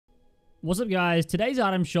What's up, guys? Today's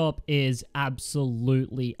item shop is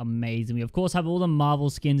absolutely amazing. We of course have all the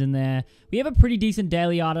Marvel skins in there. We have a pretty decent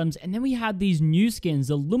daily items, and then we have these new skins,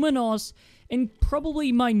 the Luminos, and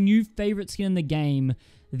probably my new favorite skin in the game,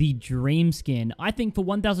 the Dream skin. I think for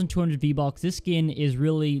 1,200 V-Bucks, this skin is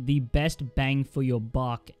really the best bang for your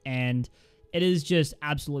buck, and it is just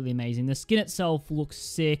absolutely amazing. The skin itself looks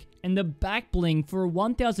sick, and the back bling for a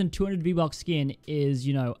 1,200 V-Bucks skin is,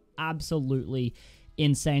 absolutely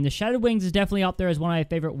insane. The Shattered Wings is definitely up there as one of my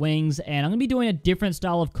favorite wings, and I'm going to be doing a different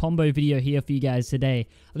style of combo video here for you guys today.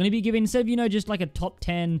 I'm going to be giving, instead of, just like a top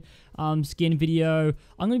 10 skin video,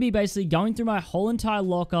 I'm going to be basically going through my whole entire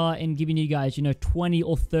locker and giving you guys, 20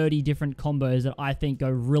 or 30 different combos that I think go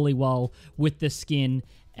really well with the skin,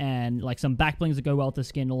 and like some back blings that go well with the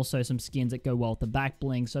skin, also some skins that go well with the back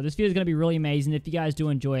bling. So this video is going to be really amazing. If you guys do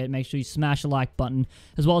enjoy it, make sure you smash the like button,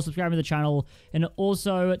 as well as subscribe to the channel, and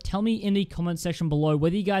also tell me in the comment section below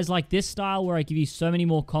whether you guys like this style where I give you so many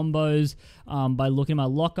more combos by looking at my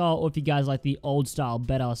locker, or if you guys like the old style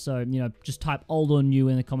better. So just type old or new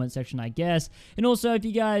in the comment section, I guess. And also if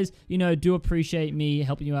you guys do appreciate me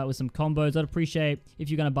helping you out with some combos, I'd appreciate if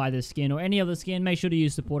you're going to buy this skin or any other skin, make sure to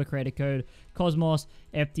use supporter creator code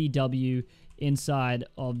CosmosFTW inside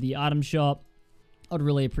of the item shop. I'd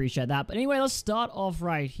really appreciate that. But anyway, let's start off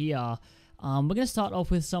right here. We're going to start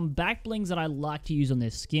off with some back blings that I like to use on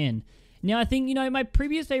this skin. Now, I think, my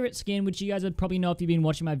previous favorite skin, which you guys would probably know if you've been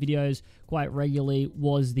watching my videos quite regularly,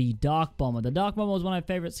 was the Dark Bomber. The Dark Bomber was one of my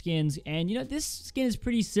favorite skins, and, this skin is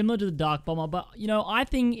pretty similar to the Dark Bomber, but, I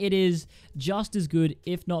think it is just as good,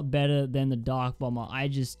 if not better, than the Dark Bomber.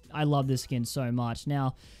 I love this skin so much.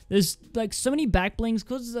 Now, there's, like, so many back blings,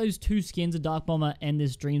 because those two skins, the Dark Bomber and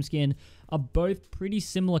this Dream skin, are both pretty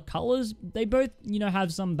similar colors. They both,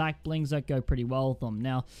 have some back blings that go pretty well with them.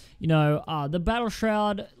 Now, the Battle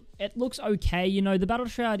Shroud, it looks okay. The Battle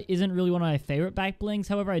Shroud isn't really one of my favorite back blings.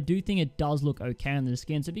 However, I do think it does look okay on the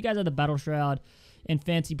skin. So if you guys have the Battle Shroud and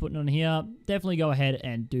fancy putting it on here, definitely go ahead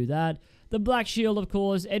and do that. The Black Shield, of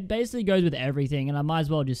course, it basically goes with everything. And I might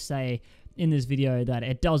as well just say in this video that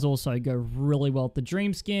it does also go really well with the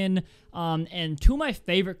Dream skin. And two of my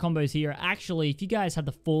favorite combos here, actually, if you guys have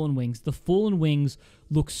the Fallen Wings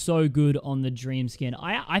look so good on the Dream skin.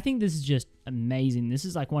 I think this is just amazing. This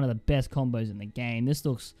is like one of the best combos in the game. This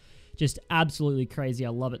looks just absolutely crazy. I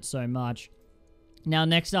love it so much. Now,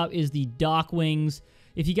 next up is the Dark Wings.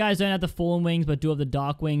 If you guys don't have the Fallen Wings but do have the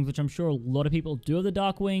Dark Wings, which I'm sure a lot of people do have the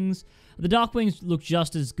Dark Wings look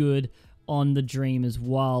just as good on the Dream as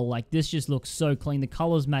well. Like, this just looks so clean. The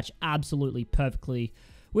colors match absolutely perfectly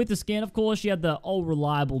with the skin. Of course, you have the old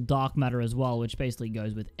reliable Dark Matter as well, which basically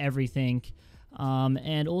goes with everything.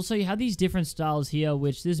 And also you have these different styles here,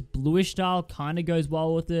 which this bluish style kind of goes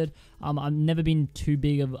well with it. I've never been too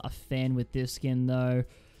big of a fan with this skin though.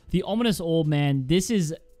 The Ominous Orb, man, this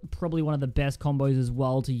is probably one of the best combos as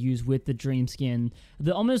well to use with the Dream skin.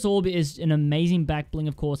 The Ominous Orb is an amazing back bling,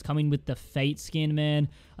 of course, coming with the Fate skin, man.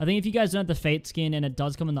 I think if you guys don't have the Fate skin and it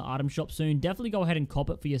does come in the item shop soon, definitely go ahead and cop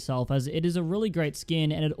it for yourself, as it is a really great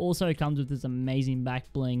skin, and it also comes with this amazing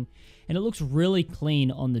back bling, and it looks really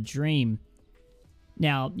clean on the Dream.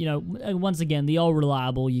 Now, once again, the old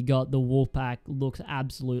reliable, you got the Wolfpack, looks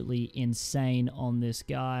absolutely insane on this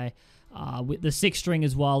guy. With the 6-string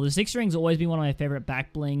as well. The 6-string's always been one of my favorite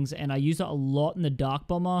back blings, and I use it a lot in the Dark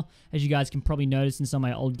Bomber, as you guys can probably notice in some of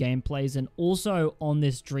my old gameplays. And also on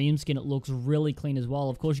this Dream skin, it looks really clean as well.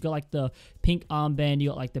 Of course, you got like the pink armband, you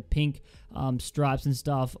got like the pink stripes and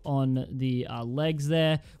stuff on the legs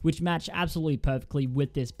there, which match absolutely perfectly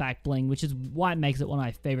with this back bling, which is why it makes it one of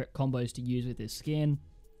my favorite combos to use with this skin.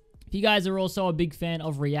 If you guys are also a big fan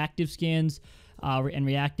of reactive skins, and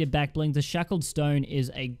reactive back blings, the Shackled Stone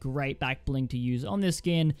is a great back bling to use on this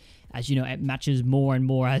skin, as it matches more and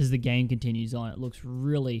more as the game continues on. It looks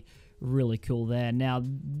really, really cool there. Now,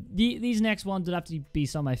 these next ones would have to be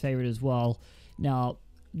some of my favorite as well. Now,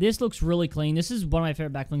 this looks really clean. This is one of my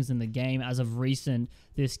favorite back blings in the game as of recent.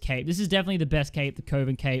 This cape, this is definitely the best cape. The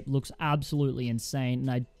Coven cape looks absolutely insane, and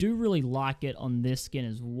I do really like it on this skin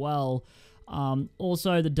as well.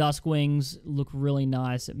 Also, the Dusk Wings look really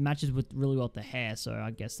nice. It matches with really well with the hair, so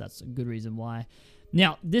I guess that's a good reason why.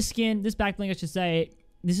 Now, this skin, this back bling, I should say,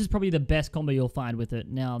 this is probably the best combo you'll find with it.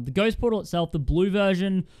 Now, the Ghost Portal itself, the blue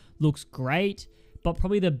version, looks great, but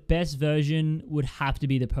probably the best version would have to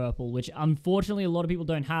be the purple, which unfortunately a lot of people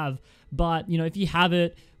don't have. But, if you have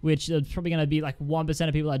it, which there's probably going to be like 1%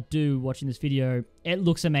 of people that do watching this video, it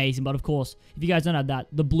looks amazing. But of course, if you guys don't have that,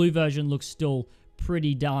 the blue version looks still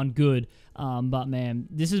pretty darn good. But man,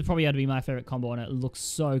 this is probably going to be my favorite combo, and it looks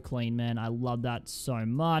so clean, man. I love that so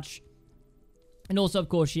much. And also, of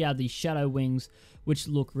course, you have the Shadow Wings, which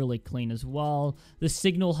look really clean as well. The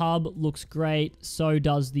signal hub looks great. So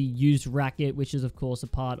does the used racket, which is of course a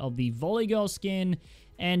part of the Volley Girl skin.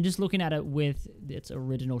 And just looking at it with its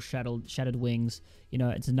original shattered wings, you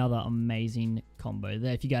know, it's another amazing combo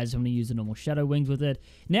there if you guys want to use the normal shadow wings with it.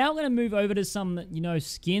 Now I'm going to move over to some, you know,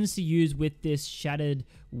 skins to use with this shattered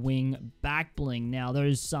wing back bling. Now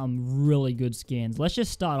there's some really good skins. Let's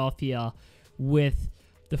just start off here with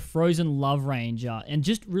the Frozen Love Ranger and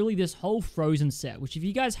just really this whole Frozen set, which if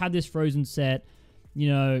you guys have this Frozen set, you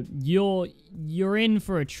know, you're in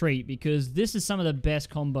for a treat because this is some of the best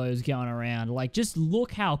combos going around. Like, just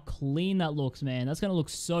look how clean that looks, man. That's going to look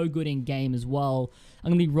so good in game as well. I'm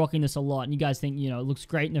going to be rocking this a lot. And you guys think, you know, it looks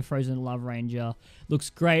great in the Frozen Love Ranger. Looks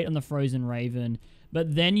great on the Frozen Raven.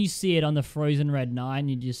 But then you see it on the Frozen Red 9.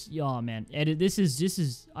 You just, oh, man. This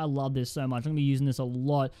is, I love this so much. I'm going to be using this a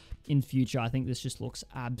lot in future. I think this just looks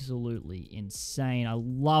absolutely insane. I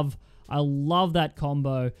love that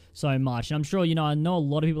combo so much. And I'm sure, you know, I know a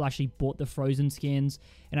lot of people actually bought the Frozen skins.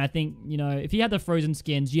 And I think, you know, if you have the Frozen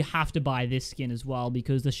skins, you have to buy this skin as well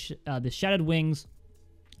because the Shattered Wings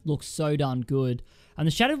look so darn good. And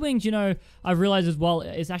the Shattered Wings, you know, I've realized as well,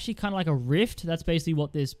 it's actually kind of like a rift. That's basically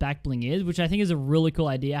what this back bling is, which I think is a really cool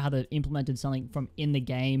idea, how they've implemented something from in the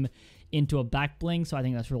game into a back bling. So I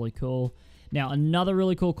think that's really cool. Now, another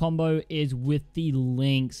really cool combo is with the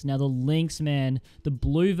links. Now, the links, man, the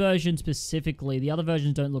blue version specifically, the other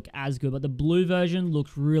versions don't look as good, but the blue version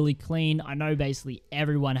looks really clean. I know basically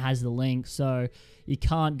everyone has the link, so you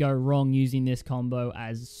can't go wrong using this combo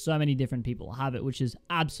as so many different people have it, which is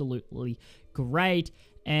absolutely great.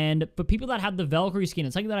 And for people that have the Valkyrie skin,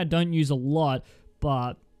 it's something that I don't use a lot,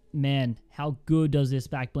 but man, how good does this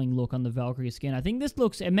back bling look on the Valkyrie skin? I think this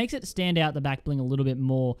looks, it makes it stand out, the back bling, a little bit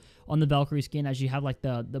more on the Valkyrie skin, as you have like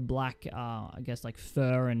the black, I guess like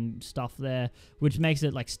fur and stuff there, which makes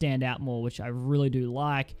it like stand out more, which I really do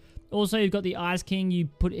like. Also, you've got the Ice King. You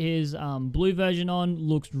put his blue version on,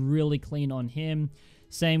 looks really clean on him.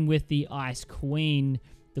 Same with the Ice Queen,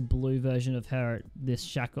 the blue version of her. This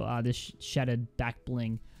shattered back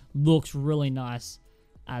bling looks really nice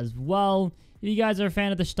as well. If you guys are a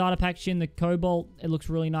fan of the starter pack skin, the Cobalt, it looks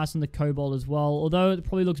really nice on the Cobalt as well. Although it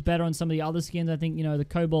probably looks better on some of the other skins, I think, you know, the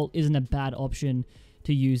Cobalt isn't a bad option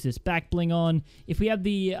to use this back bling on. If we have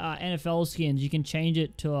the NFL skins, you can change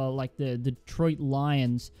it to like the Detroit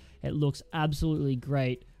Lions. It looks absolutely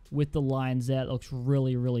great with the Lions there. It looks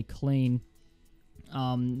really, really clean.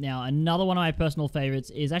 Now, another one of my personal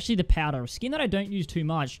favorites is actually the Powder, a skin that I don't use too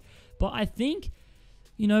much, but I think,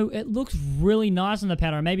 you know, it looks really nice on the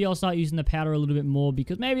Powder. Maybe I'll start using the Powder a little bit more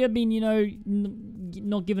because maybe I've been, you know,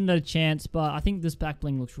 not giving it a chance, but I think this back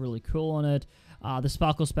bling looks really cool on it. The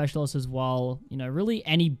Sparkle Specialist as well. You know, really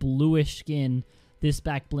any bluish skin, this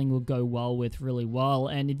back bling will go well with really well.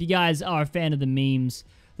 And if you guys are a fan of the memes,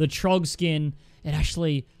 the Trog skin, it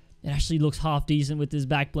actually looks half decent with this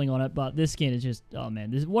back bling on it, but this skin is just, oh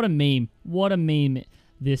man, what a meme. What a meme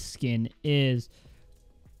this skin is.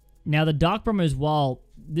 Now, the Dark Bomber as well,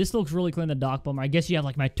 this looks really clean, the Dark Bomber. I guess you have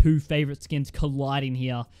like my two favorite skins colliding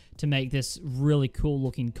here to make this really cool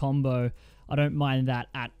looking combo. I don't mind that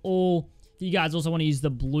at all. If you guys also want to use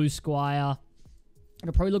the Blue Squire,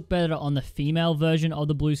 it'll probably look better on the female version of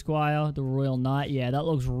the Blue Squire, the Royal Knight. Yeah, that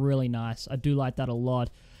looks really nice. I do like that a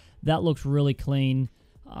lot. That looks really clean.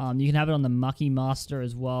 You can have it on the Mucky Master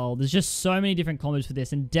as well. There's just so many different combos for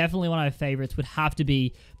this, and definitely one of my favorites would have to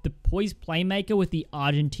be the Poise Playmaker with the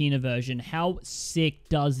Argentina version. How sick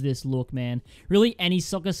does this look, man? Really, any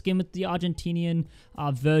soccer skin with the Argentinian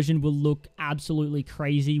version will look absolutely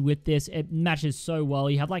crazy with this. It matches so well.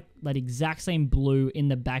 You have like that exact same blue in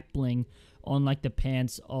the back bling on like the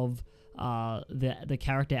pants of the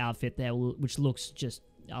character outfit there, which looks just,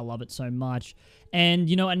 I love it so much. And,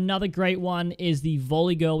 you know, another great one is the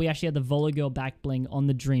Volley Girl. We actually had the Volley Girl back bling on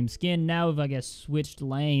the Dream skin. Now we've, I guess, switched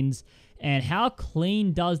lanes. And how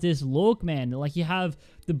clean does this look, man? Like, you have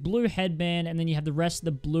the blue headband, and then you have the rest of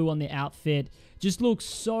the blue on the outfit. Just looks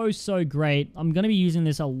so, so great. I'm going to be using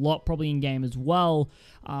this a lot probably in-game as well.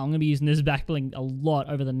 I'm going to be using this back bling a lot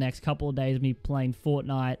over the next couple of days of me playing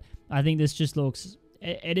Fortnite. I think this just looks...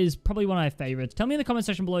 It is probably one of my favorites. Tell me in the comment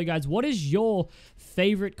section below, guys, what is your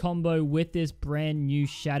favorite combo with this brand new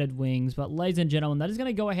Shattered Wings? But ladies and gentlemen, that is going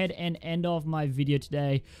to go ahead and end off my video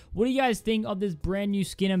today. What do you guys think of this brand new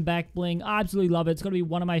skin and back bling? I absolutely love it. It's going to be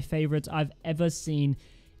one of my favorites I've ever seen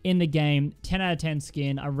in the game. 10 out of 10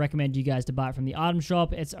 skin. I recommend you guys to buy it from the item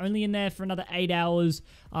shop. It's only in there for another 8 hours.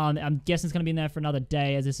 I'm guessing it's going to be in there for another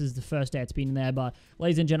day, as this is the first day it's been in there. But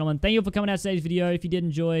ladies and gentlemen, thank you for coming out to today's video. If you did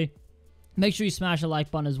enjoy, Make sure you smash the like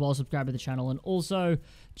button as well, subscribe to the channel, and also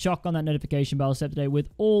chuck on that notification bell set today with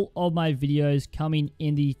all of my videos coming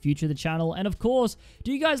in the future of the channel. And of course,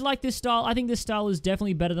 do you guys like this style? I think this style is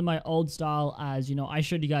definitely better than my old style, as you know, I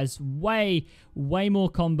showed you guys way more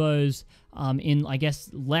combos in, I guess,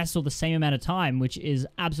 less or the same amount of time, which is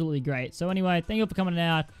absolutely great. So anyway, thank you for coming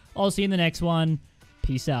out. I'll see you in the next one.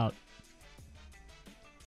 Peace out.